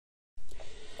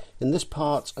In this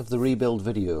part of the rebuild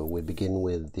video, we begin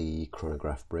with the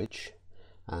chronograph bridge,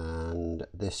 and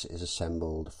this is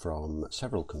assembled from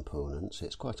several components.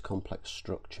 It's quite a complex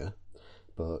structure,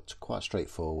 but quite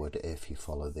straightforward if you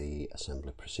follow the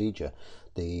assembly procedure.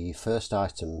 The first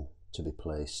item to be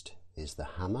placed is the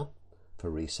hammer for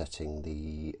resetting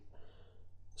the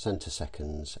center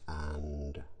seconds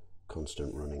and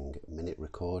constant running minute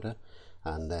recorder,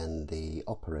 and then the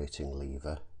operating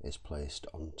lever is placed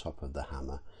on top of the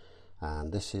hammer,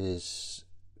 and this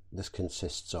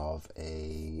consists of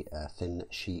a thin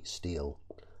sheet steel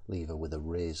lever with a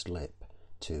raised lip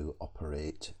to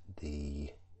operate the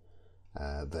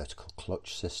vertical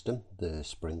clutch system, the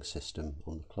spring system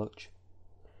on the clutch.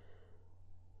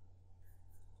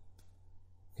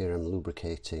 Here I'm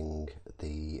lubricating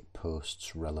the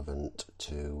posts relevant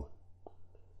to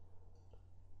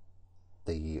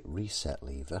the reset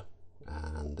lever,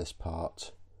 and this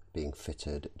part being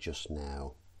fitted just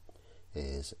now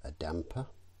is a damper,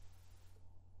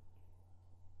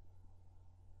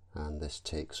 and this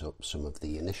takes up some of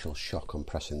the initial shock on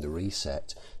pressing the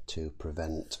reset to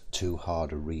prevent too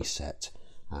hard a reset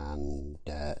and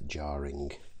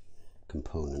jarring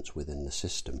components within the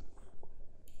system.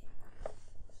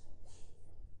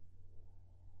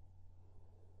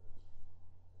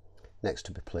 Next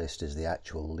to be placed is the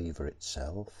actual lever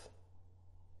itself,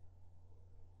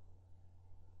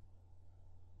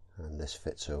 and this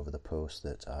fits over the post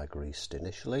that I greased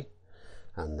initially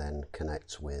and then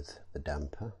connects with the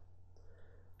damper,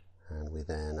 and we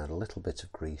then add a little bit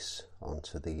of grease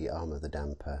onto the arm of the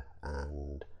damper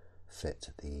and fit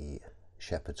the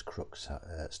shepherd's crook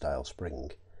style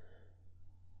spring,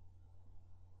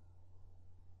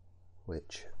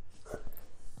 which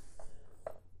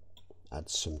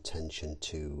adds some tension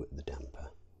to the damper.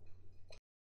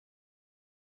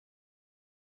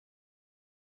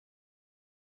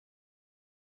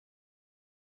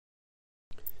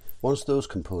 Once those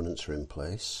components are in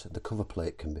place, the cover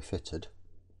plate can be fitted,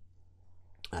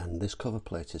 and this cover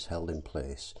plate is held in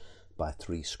place by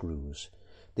 3 screws.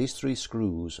 These 3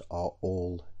 screws are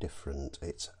all different.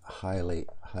 It's highly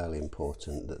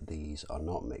important that these are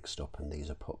not mixed up and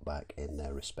these are put back in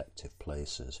their respective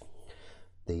places.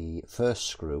 The first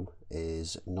screw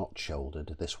is not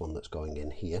shouldered, this one that's going in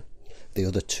here. The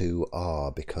other 2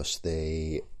 are, because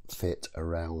they fit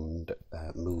around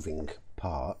moving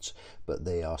parts, but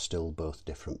they are still both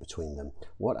different between them.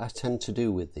 What I tend to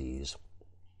do with these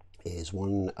is,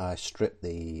 when I strip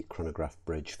the chronograph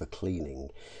bridge for cleaning,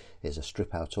 is I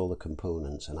strip out all the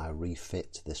components and I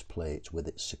refit this plate with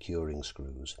its securing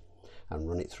screws and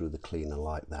run it through the cleaner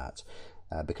like that.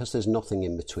 Because there's nothing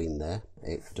in between there,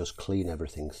 it does clean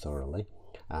everything thoroughly,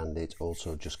 and it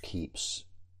also just keeps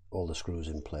all the screws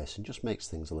in place and just makes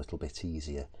things a little bit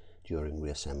easier during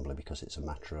reassembly, because it's a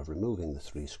matter of removing the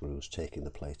 3 screws, taking the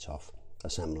plate off,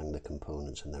 assembling the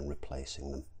components and then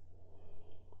replacing them.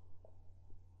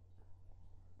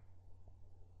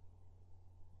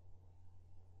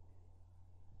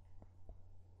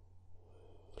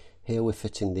 Here we're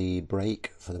fitting the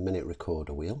brake for the minute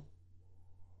recorder wheel.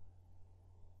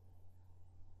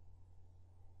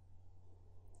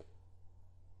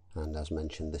 And as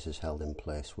mentioned, this is held in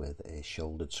place with a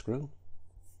shouldered screw.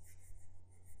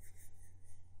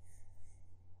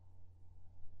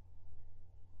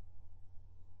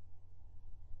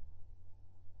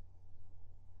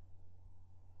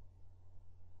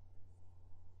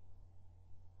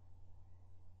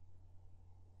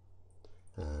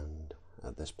 And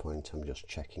at this point I'm just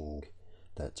checking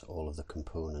that all of the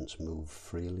components move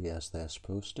freely as they're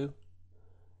supposed to.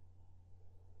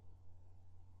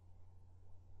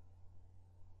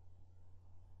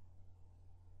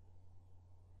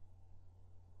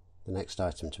 The next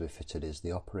item to be fitted is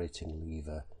the operating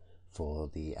lever for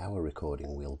the hour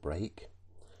recording wheel brake,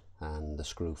 and the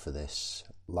screw for this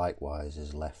likewise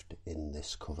is left in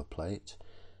this cover plate.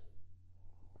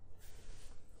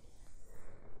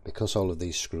 Because all of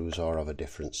these screws are of a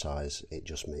different size, it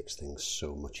just makes things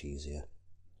so much easier.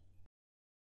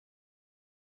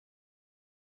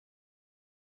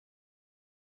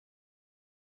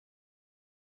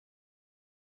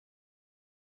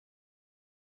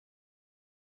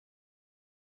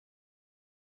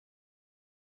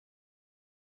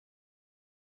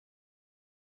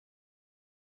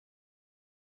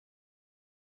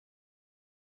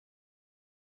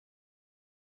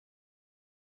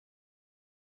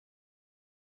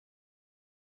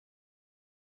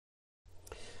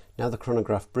 Now the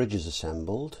chronograph bridge is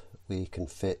assembled, we can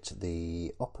fit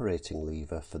the operating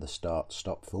lever for the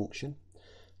start-stop function,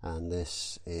 and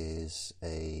this is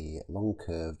a long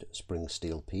curved spring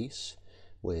steel piece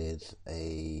with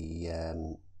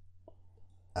a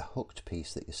a hooked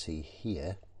piece that you see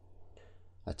here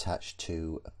attached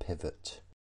to a pivot.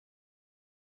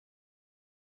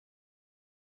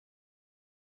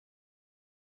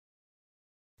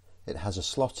 It has a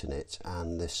slot in it,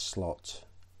 and this slot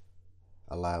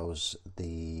allows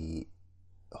the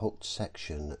hooked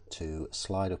section to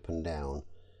slide up and down,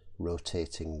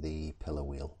 rotating the pillar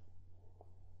wheel.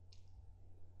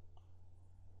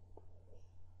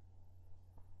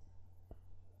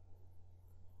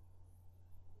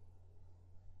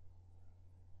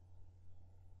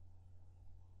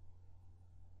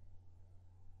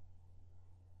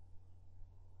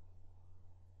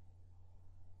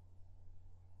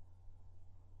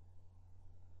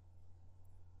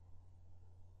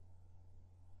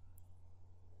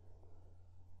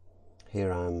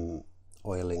 Here I'm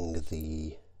oiling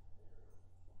the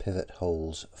pivot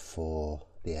holes for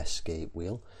the escape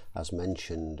wheel. As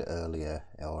mentioned earlier,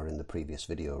 or in the previous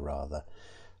video rather,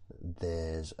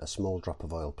 there's a small drop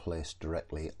of oil placed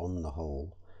directly on the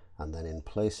hole, and then in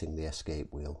placing the escape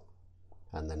wheel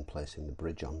and then placing the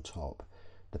bridge on top,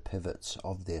 the pivots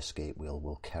of the escape wheel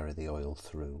will carry the oil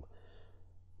through.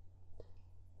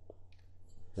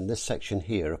 In this section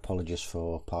here, apologies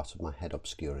for part of my head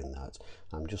obscuring that,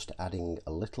 I'm just adding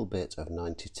a little bit of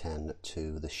 9010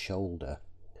 to the shoulder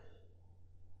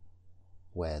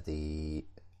where the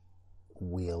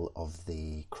wheel of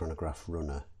the chronograph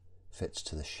runner fits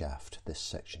to the shaft, this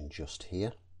section just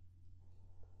here,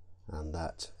 and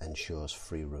that ensures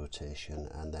free rotation,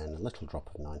 and then a little drop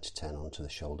of 9010 onto the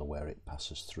shoulder where it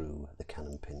passes through the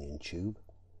cannon pinion tube.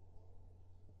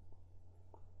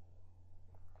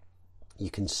 You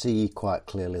can see quite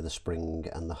clearly the spring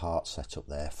and the heart setup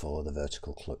there for the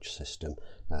vertical clutch system,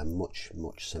 much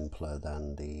simpler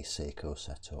than the Seiko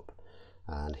setup.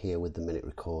 And here with the minute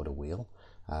recorder wheel,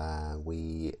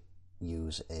 we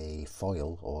use a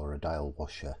foil or a dial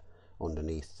washer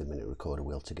underneath the minute recorder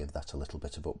wheel to give that a little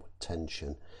bit of upward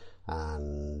tension,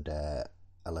 and a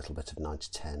little bit of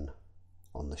 9010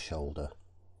 on the shoulder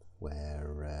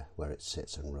where it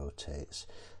sits and rotates.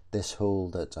 This hole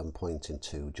that I'm pointing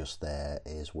to just there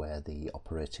is where the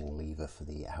operating lever for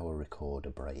the hour recorder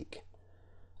brake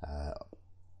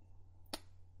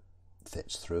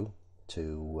fits through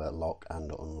to lock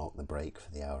and unlock the brake for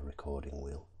the hour recording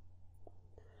wheel.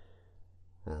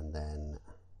 And then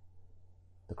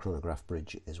the chronograph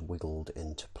bridge is wiggled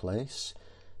into place.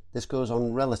 This goes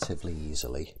on relatively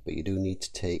easily, but you do need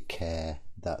to take care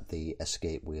that the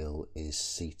escape wheel is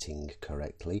seating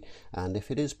correctly, and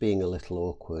if it is being a little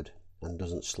awkward and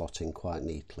doesn't slot in quite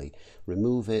neatly,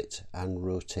 remove it and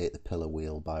rotate the pillar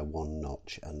wheel by 1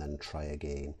 notch and then try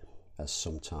again, as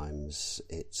sometimes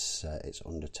it's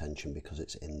under tension because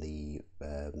it's in the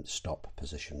stop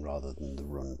position rather than the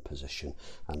run position,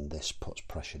 and this puts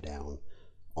pressure down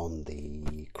on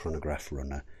the chronograph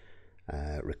runner,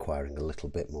 requiring a little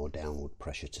bit more downward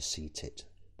pressure to seat it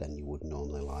than you would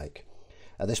normally like.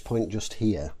 At this point just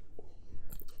here,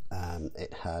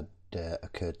 it had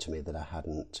occurred to me that I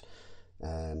hadn't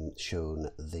shown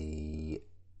the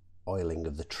oiling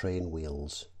of the train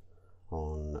wheels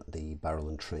on the barrel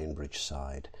and train bridge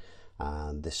side,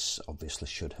 and this obviously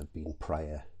should have been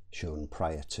shown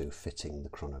prior to fitting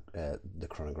the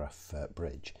chronograph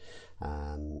bridge,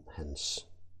 hence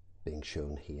being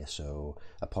shown here. So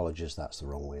apologies, that's the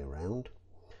wrong way around.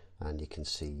 And you can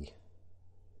see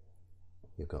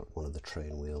you've got one of the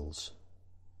train wheels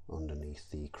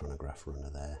underneath the chronograph runner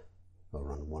there,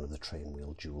 or on one of the train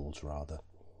wheel jewels rather.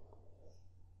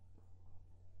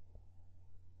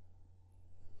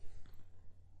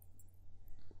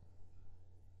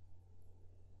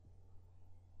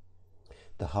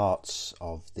 The hearts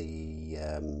of the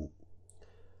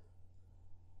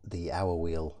hour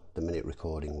wheel, the minute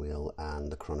recording wheel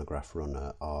and the chronograph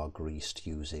runner are greased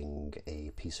using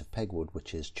a piece of pegwood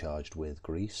which is charged with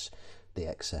grease, the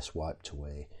excess wiped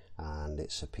away, and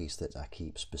it's a piece that I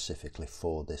keep specifically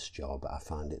for this job. I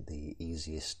find it the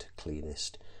easiest,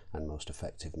 cleanest and most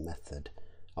effective method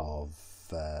of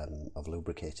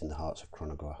lubricating the hearts of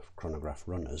chronograph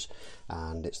runners,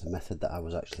 and it's the method that I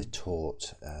was actually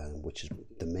taught, which is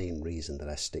the main reason that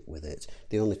I stick with it.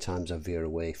 The only times I veer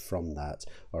away from that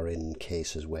are in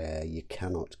cases where you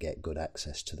cannot get good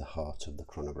access to the heart of the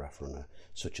chronograph runner,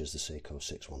 such as the Seiko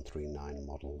 6139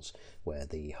 models, where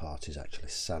the heart is actually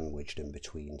sandwiched in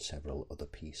between several other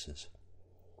pieces.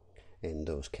 In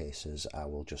those cases I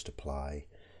will just apply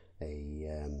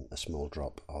a small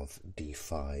drop of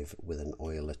D5 with an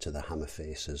oiler to the hammer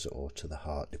faces or to the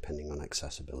heart, depending on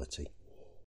accessibility.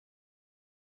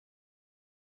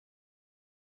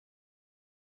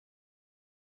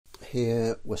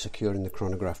 Here we're securing the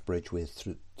chronograph bridge with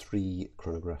three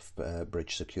chronograph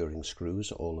bridge securing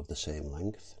screws, all of the same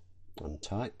length and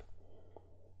type,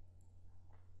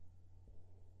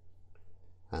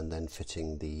 and then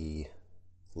fitting the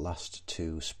last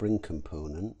two spring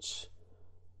components,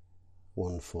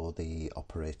 one for the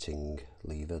operating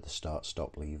lever, the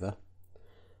start-stop lever,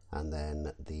 and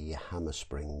then the hammer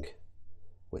spring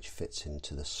which fits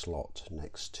into the slot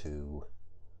next to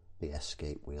the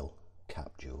escape wheel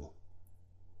cap jewel.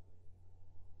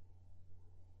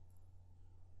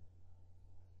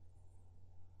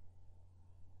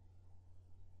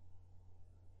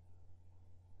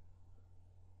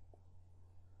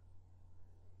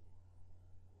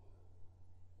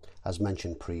 As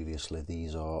mentioned previously,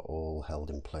 these are all held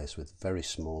in place with very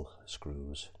small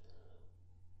screws,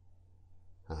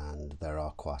 and there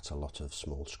are quite a lot of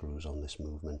small screws on this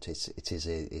movement.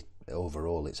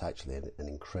 Overall it's actually an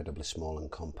incredibly small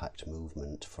and compact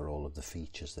movement for all of the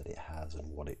features that it has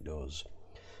and what it does,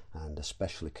 and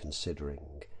especially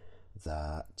considering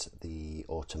that the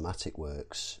automatic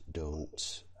works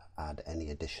don't add any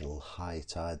additional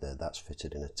height either. That's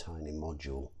fitted in a tiny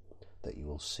module that you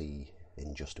will see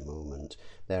in just a moment.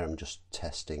 There I'm just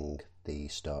testing the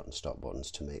start and stop buttons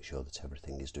to make sure that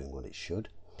everything is doing what it should,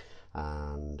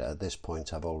 and at this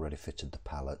point I've already fitted the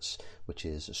pallets, which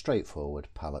is a straightforward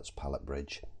pallet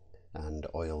bridge, and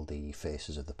oiled the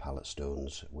faces of the pallet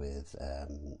stones with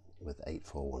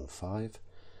 8415,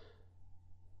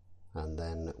 and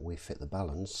then we fit the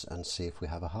balance and see if we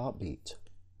have a heartbeat.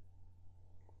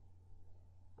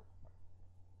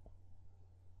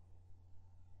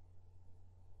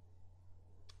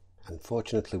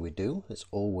 Unfortunately we do. It's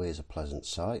always a pleasant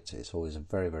sight. It's always a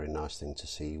very, very nice thing to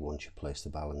see once you place the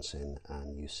balance in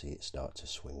and you see it start to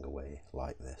swing away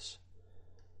like this.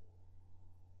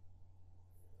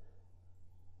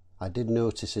 I did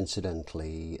notice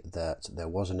incidentally that there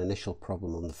was an initial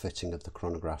problem on the fitting of the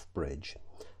chronograph bridge,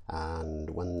 and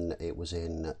when it was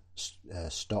in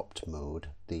stopped mode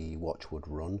the watch would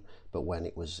run, but when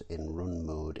it was in run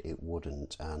mode it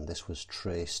wouldn't, and this was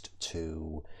traced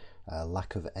to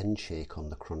lack of end shake on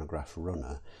the chronograph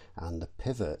runner, and the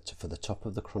pivot for the top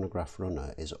of the chronograph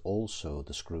runner is also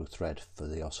the screw thread for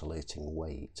the oscillating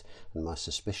weight, and my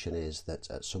suspicion is that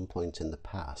at some point in the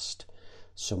past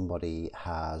somebody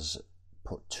has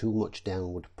put too much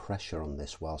downward pressure on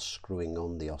this while screwing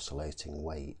on the oscillating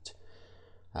weight,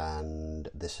 and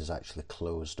this has actually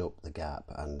closed up the gap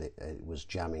and it was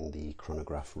jamming the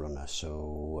chronograph runner.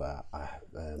 So I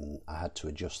had to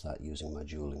adjust that using my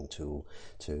jeweling tool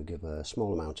to give a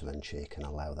small amount of end shake and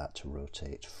allow that to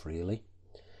rotate freely,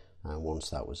 and once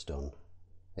that was done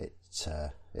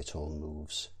it all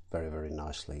moves very, very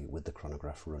nicely with the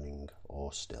chronograph running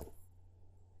or still.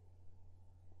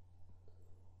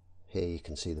 Here you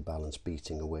can see the balance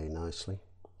beating away nicely.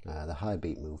 The high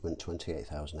beat movement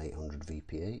 28,800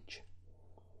 VPH,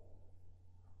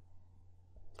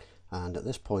 and at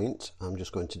this point I'm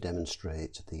just going to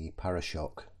demonstrate the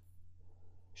Parashock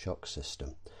shock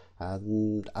system,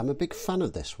 and I'm a big fan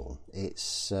of this one.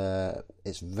 It's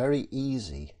very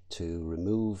easy to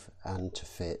remove and to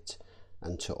fit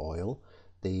and to oil.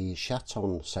 The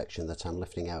chaton section that I'm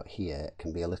lifting out here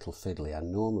can be a little fiddly. I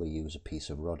normally use a piece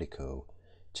of Rodico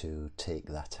to take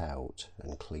that out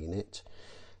and clean it,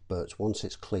 but once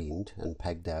it's cleaned and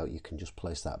pegged out you can just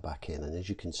place that back in, and as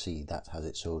you can see that has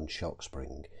its own shock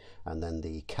spring, and then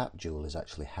the cap jewel is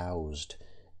actually housed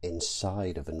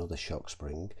inside of another shock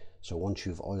spring, so once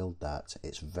you've oiled that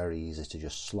it's very easy to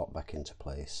just slot back into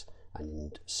place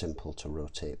and simple to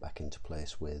rotate back into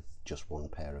place with just one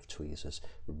pair of tweezers.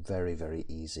 Very, very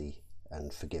easy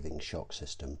and forgiving shock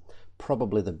system,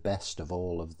 probably the best of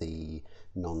all of the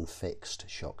non-fixed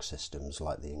shock systems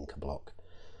like the Inca block.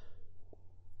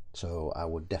 So I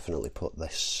would definitely put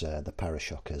this the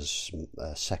Parashock as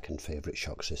a second favourite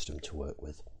shock system to work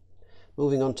with.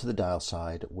 Moving on to the dial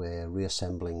side, we're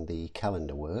reassembling the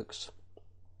calendar works.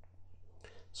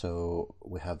 So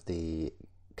we have the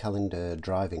calendar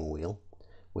driving wheel,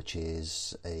 which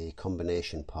is a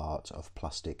combination part of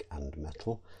plastic and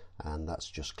metal, and that's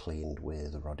just cleaned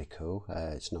with Rodico.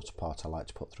 It's not a part I like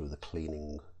to put through the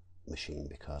cleaning machine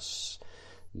because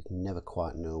you can never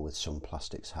quite know with some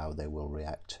plastics how they will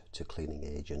react to cleaning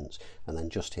agents. And then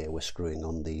just here we're screwing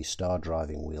on the star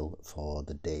driving wheel for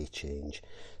the day change.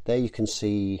 There you can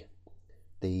see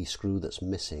the screw that's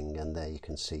missing, and there you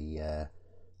can see a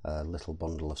little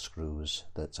bundle of screws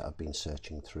that I've been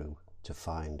searching through to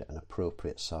find an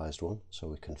appropriate sized one so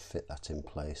we can fit that in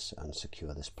place and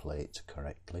secure this plate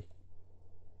correctly,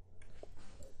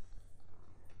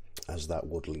 as that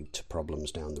would lead to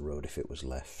problems down the road if it was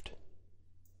left.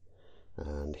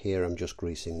 And here I'm just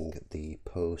greasing the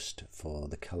post for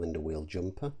the calendar wheel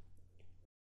jumper.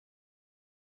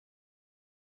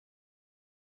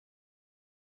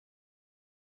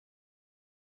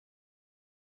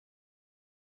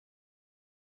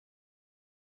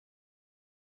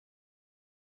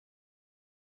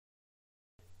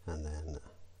 And then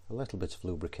a little bit of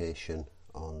lubrication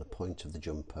on the point of the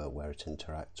jumper where it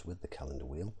interacts with the calendar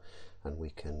wheel, and we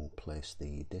can place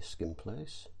the disc in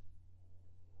place,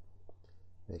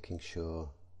 making sure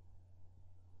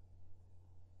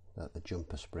that the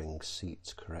jumper spring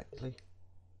seats correctly.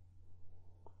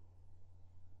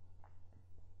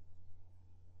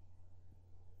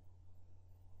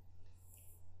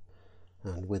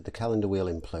 And with the calendar wheel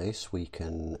in place, we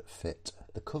can fit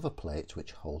the cover plate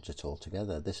which holds it all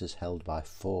together. This is held by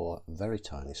 4 very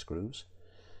tiny screws.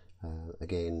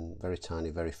 Again, very tiny,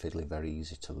 very fiddly, very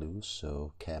easy to lose,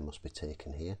 so care must be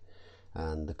taken here.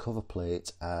 And the cover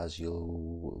plate, as you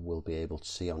will be able to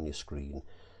see on your screen,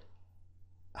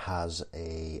 has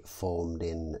a formed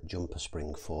in jumper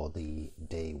spring for the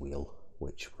day wheel,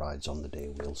 which rides on the day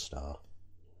wheel star.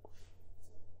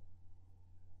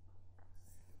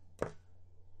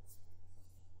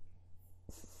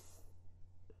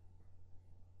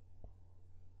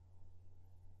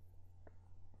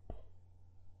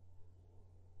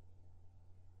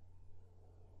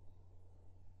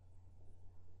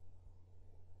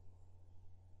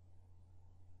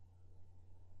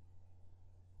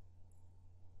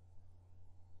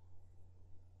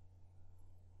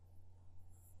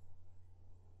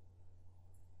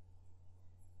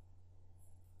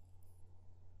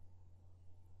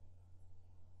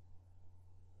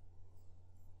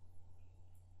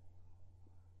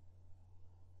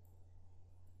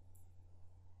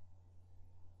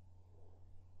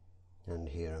 And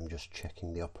here I'm just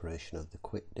checking the operation of the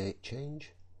quick date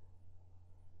change,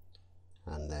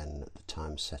 and then the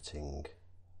time setting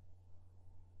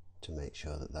to make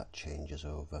sure that that changes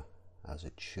over as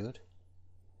it should.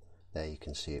 There you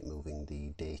can see it moving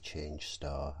the day change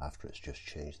star after it's just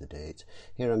changed the date.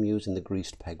 Here I'm using the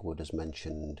greased pegwood as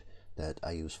mentioned that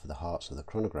I use for the hearts of the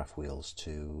chronograph wheels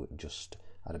to just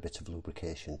add a bit of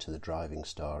lubrication to the driving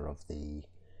star of the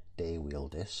day wheel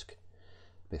disc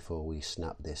before we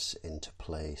snap this into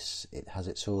place. It has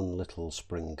its own little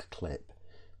spring clip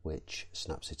which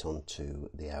snaps it onto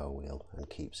the hour wheel and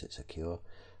keeps it secure,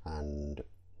 and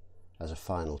as a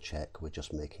final check we're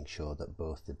just making sure that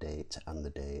both the date and the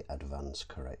day advance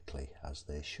correctly as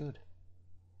they should.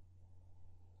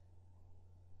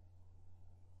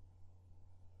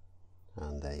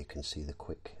 And there you can see the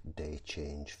quick day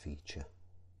change feature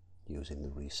using the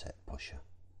reset pusher.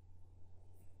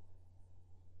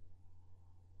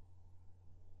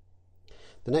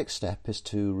 The next step is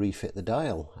to refit the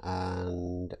dial,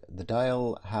 and the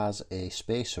dial has a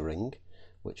spacer ring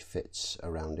which fits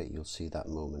around it. You'll see that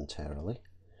momentarily.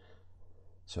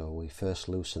 So we first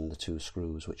loosen the 2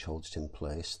 screws which hold it in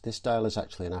place. This dial is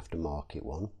actually an aftermarket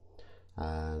one,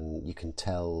 and you can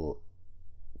tell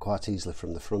quite easily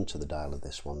from the front of the dial of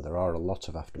this one. There are a lot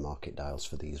of aftermarket dials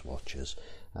for these watches,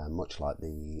 much like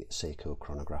the Seiko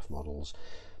chronograph models,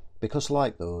 because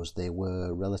like those they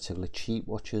were relatively cheap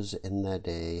watches in their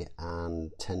day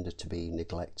and tended to be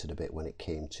neglected a bit when it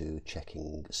came to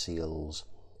checking seals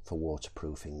for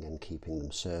waterproofing and keeping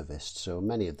them serviced. So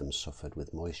many of them suffered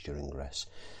with moisture ingress,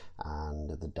 and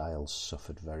the dials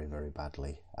suffered very, very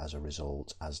badly as a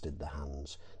result, as did the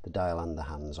hands. The dial and the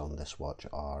hands on this watch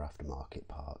are aftermarket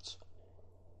parts.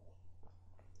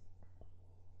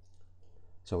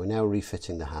 So we're now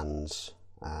refitting the hands,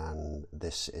 and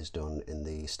this is done in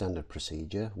the standard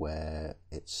procedure where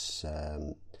it's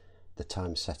the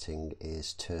time setting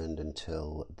is turned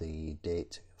until the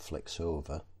date flicks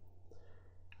over,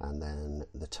 and then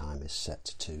the time is set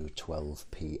to 12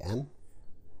 p.m.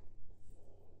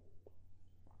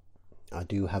 I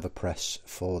do have a press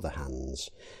for the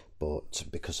hands, but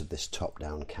because of this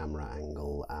top-down camera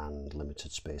angle and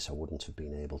limited space I wouldn't have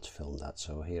been able to film that,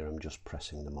 so here I'm just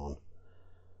pressing them on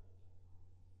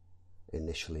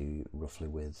initially roughly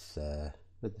with the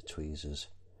tweezers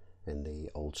in the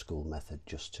old school method,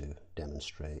 just to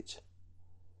demonstrate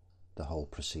the whole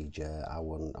procedure. I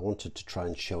wanted to try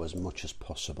and show as much as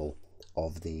possible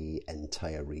of the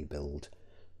entire rebuild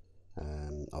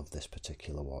of this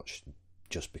particular watch,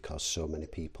 just because so many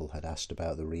people had asked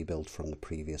about the rebuild from the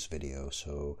previous video,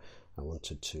 so I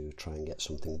wanted to try and get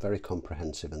something very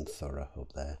comprehensive and thorough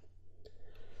up there.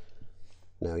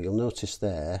 Now you'll notice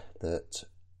there that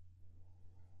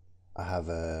I have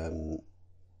a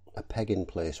peg in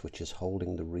place which is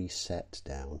holding the reset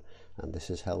down, and this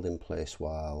is held in place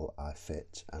while I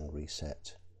fit and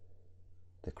reset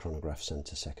the chronograph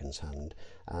centre seconds hand.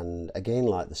 And again,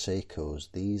 like the Seikos,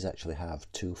 these actually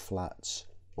have two flats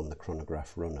on the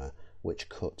chronograph runner which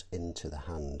cut into the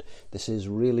hand. This is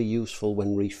really useful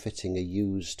when refitting a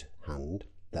used hand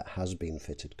that has been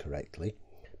fitted correctly,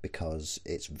 because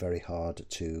it's very hard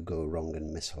to go wrong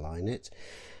and misalign it.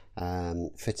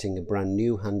 Fitting a brand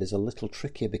new hand is a little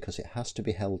trickier because it has to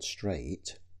be held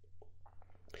straight,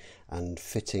 and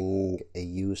fitting a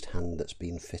used hand that's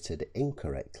been fitted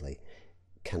incorrectly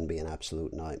can be an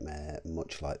absolute nightmare,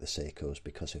 much like the Seikos,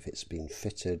 because if it's been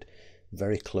fitted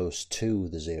very close to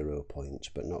the 0 point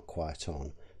but not quite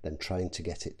on, then trying to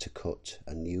get it to cut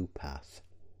a new path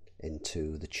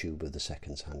into the tube of the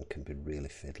seconds hand can be really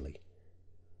fiddly.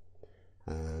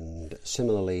 And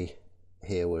similarly,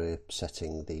 here we're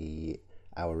setting the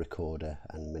hour recorder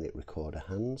and minute recorder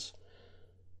hands,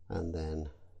 and then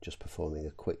just performing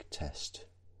a quick test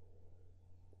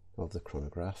of the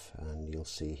chronograph. And you'll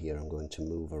see here I'm going to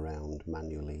move around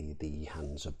manually the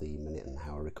hands of the minute and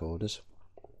hour recorders,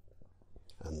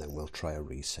 and then we'll try a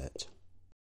reset.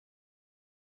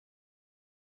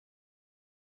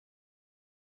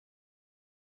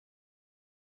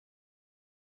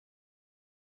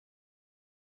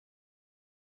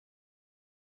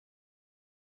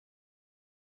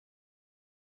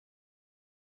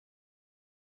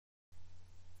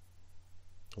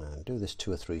 And do this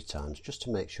 2 or 3 times just to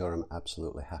make sure I'm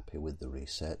absolutely happy with the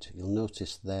reset. You'll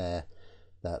notice there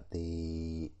that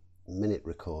the minute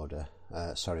recorder,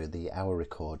 the hour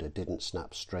recorder didn't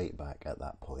snap straight back at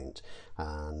that point,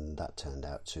 and that turned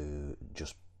out to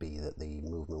just be that the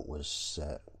movement was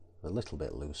a little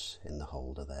bit loose in the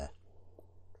holder there.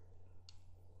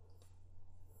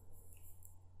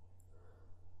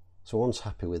 So once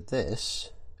happy with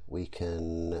this, we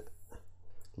can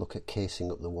look at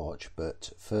casing up the watch, but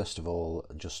first of all,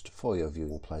 just for your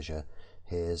viewing pleasure,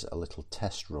 here's a little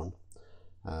test run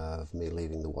of me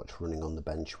leaving the watch running on the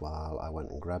bench while I went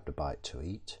and grabbed a bite to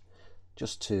eat,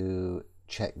 just to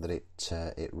check that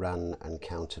it ran and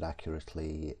counted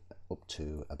accurately up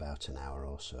to about an hour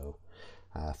or so.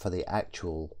 For the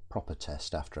actual proper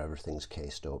test, after everything's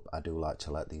cased up, I do like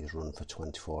to let these run for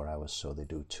 24 hours, so they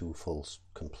do 2 full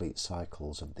complete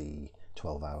cycles of the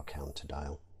 12-hour counter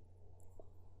dial.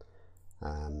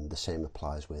 The same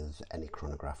applies with any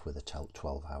chronograph with a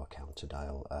 12-hour counter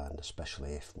dial, and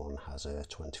especially if one has a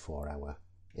 24-hour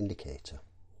indicator.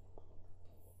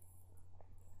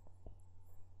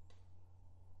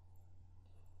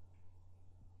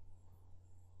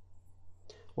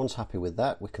 Once happy with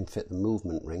that, we can fit the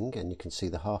movement ring, and you can see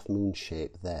the half moon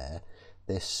shape there.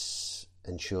 This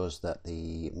ensures that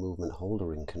the movement holder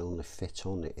ring can only fit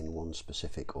on it in one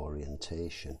specific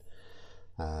orientation,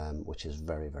 which is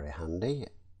very, very handy.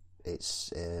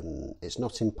 It's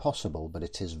not impossible, but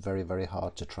it is very, very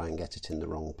hard to try and get it in the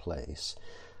wrong place,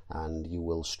 and you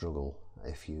will struggle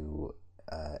if you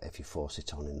force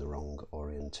it on in the wrong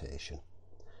orientation.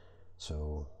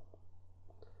 So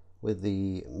with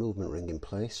the movement ring in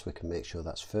place, we can make sure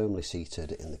that's firmly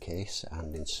seated in the case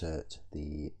and insert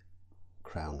the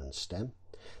crown and stem.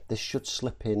 This should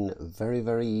slip in very,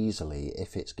 very easily.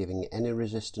 If it's giving any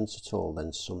resistance at all,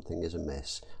 then something is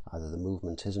amiss. Either the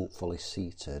movement isn't fully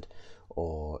seated,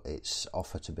 or it's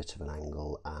off at a bit of an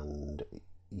angle and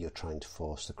you're trying to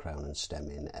force the crown and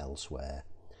stem in elsewhere.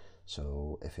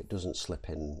 So if it doesn't slip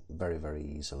in very, very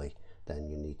easily, then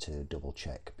you need to double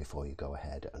check before you go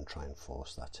ahead and try and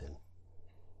force that in.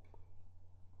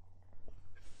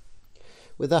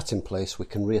 With that in place, we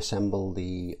can reassemble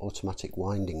the automatic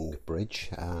winding bridge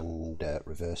and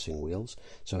reversing wheels.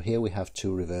 So here we have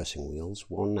 2 reversing wheels.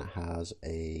 One has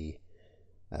a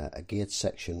geared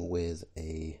section with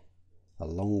a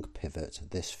long pivot.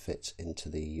 This fits into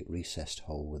the recessed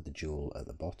hole with the jewel at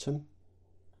the bottom.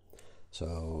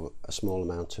 So a small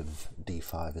amount of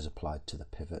D5 is applied to the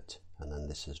pivot, and then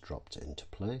this is dropped into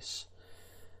place.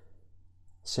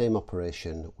 Same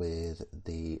operation with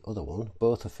the other one.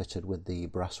 Both are fitted with the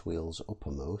brass wheels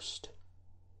uppermost,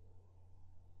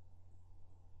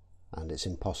 and it's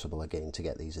impossible again to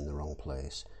get these in the wrong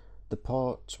place. The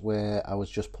part where I was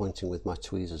just pointing with my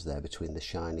tweezers there between the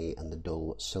shiny and the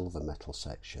dull silver metal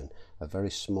section, a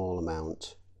very small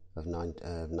amount of 9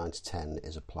 to 10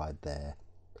 is applied there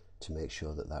to make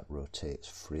sure that that rotates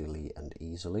freely and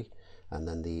easily. And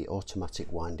then the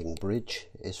automatic winding bridge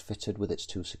is fitted with its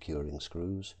 2 securing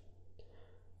screws,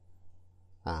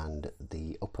 and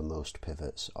the uppermost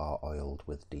pivots are oiled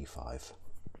with D5.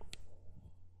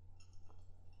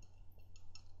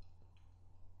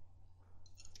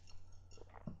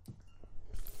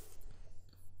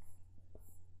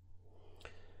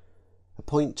 A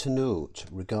point to note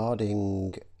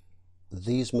regarding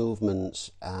these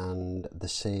movements and the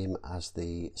same as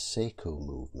the Seiko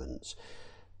movements,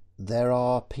 there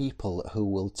are people who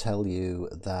will tell you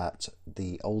that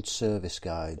the old service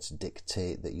guides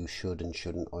dictate that you should and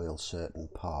shouldn't oil certain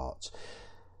parts,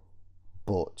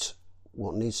 but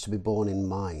what needs to be borne in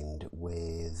mind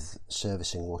with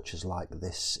servicing watches like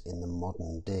this in the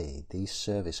modern day, these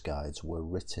service guides were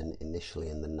written initially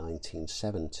in the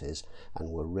 1970s and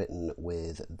were written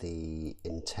with the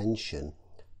intention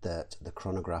that the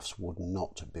chronographs would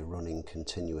not be running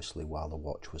continuously while the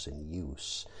watch was in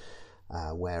use.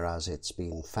 Whereas it's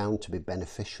been found to be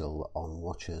beneficial on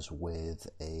watches with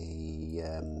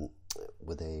a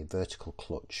vertical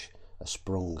clutch, a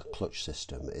sprung clutch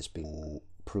system. It's been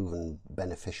proven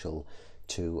beneficial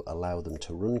to allow them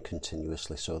to run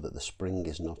continuously so that the spring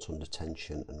is not under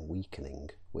tension and weakening,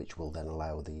 which will then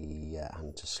allow the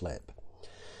hand to slip.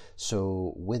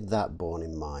 So with that borne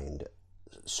in mind,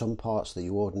 some parts that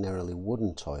you ordinarily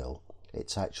wouldn't oil,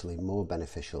 it's actually more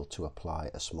beneficial to apply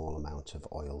a small amount of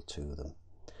oil to them.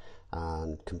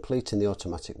 And completing the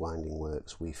automatic winding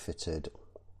works, we fitted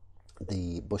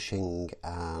the bushing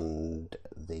and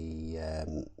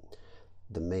the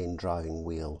main driving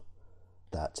wheel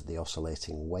that the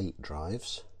oscillating weight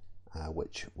drives,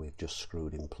 which we've just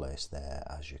screwed in place there,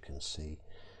 as you can see.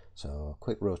 So a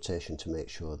quick rotation to make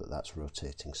sure that that's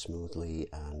rotating smoothly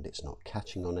and it's not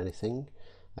catching on anything.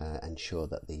 Ensure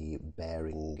that the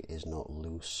bearing is not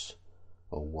loose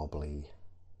or wobbly,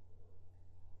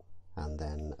 and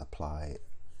then apply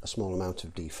a small amount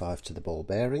of D5 to the ball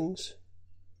bearings.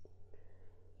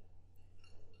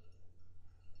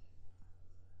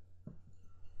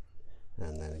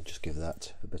 And then just give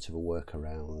that a bit of a work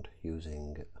around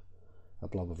using a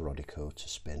blob of Rodico to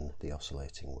spin the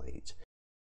oscillating weight.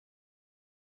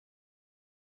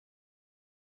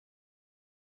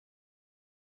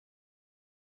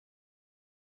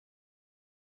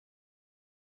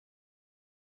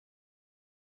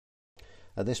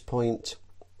 At this point,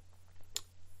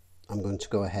 I'm going to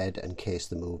go ahead and case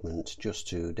the movement just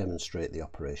to demonstrate the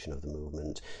operation of the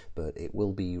movement, but it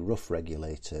will be rough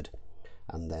regulated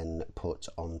and then put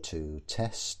onto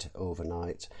test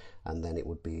overnight, and then it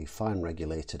would be fine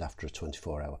regulated after a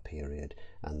 24-hour period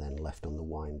and then left on the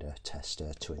winder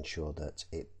tester to ensure that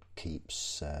it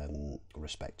keeps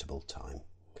respectable time.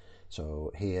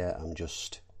 So here I'm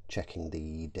just checking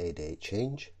the day-date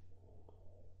change,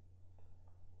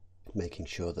 making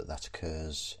sure that that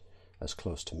occurs as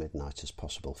close to midnight as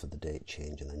possible for the date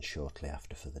change and then shortly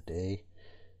after for the day.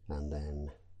 And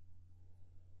then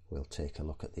we'll take a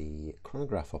look at the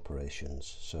chronograph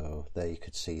operations. So there you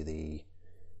could see the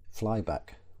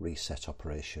flyback reset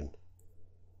operation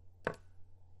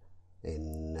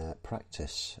in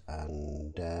practice,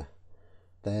 and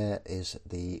there is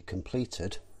the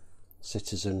completed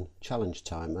Citizen Challenge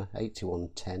Timer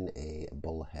 8110A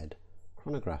Bullhead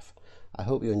chronograph. I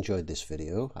hope you enjoyed this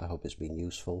video. I hope it's been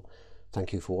useful.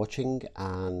 Thank you for watching,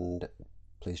 and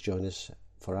please join us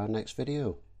for our next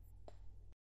video.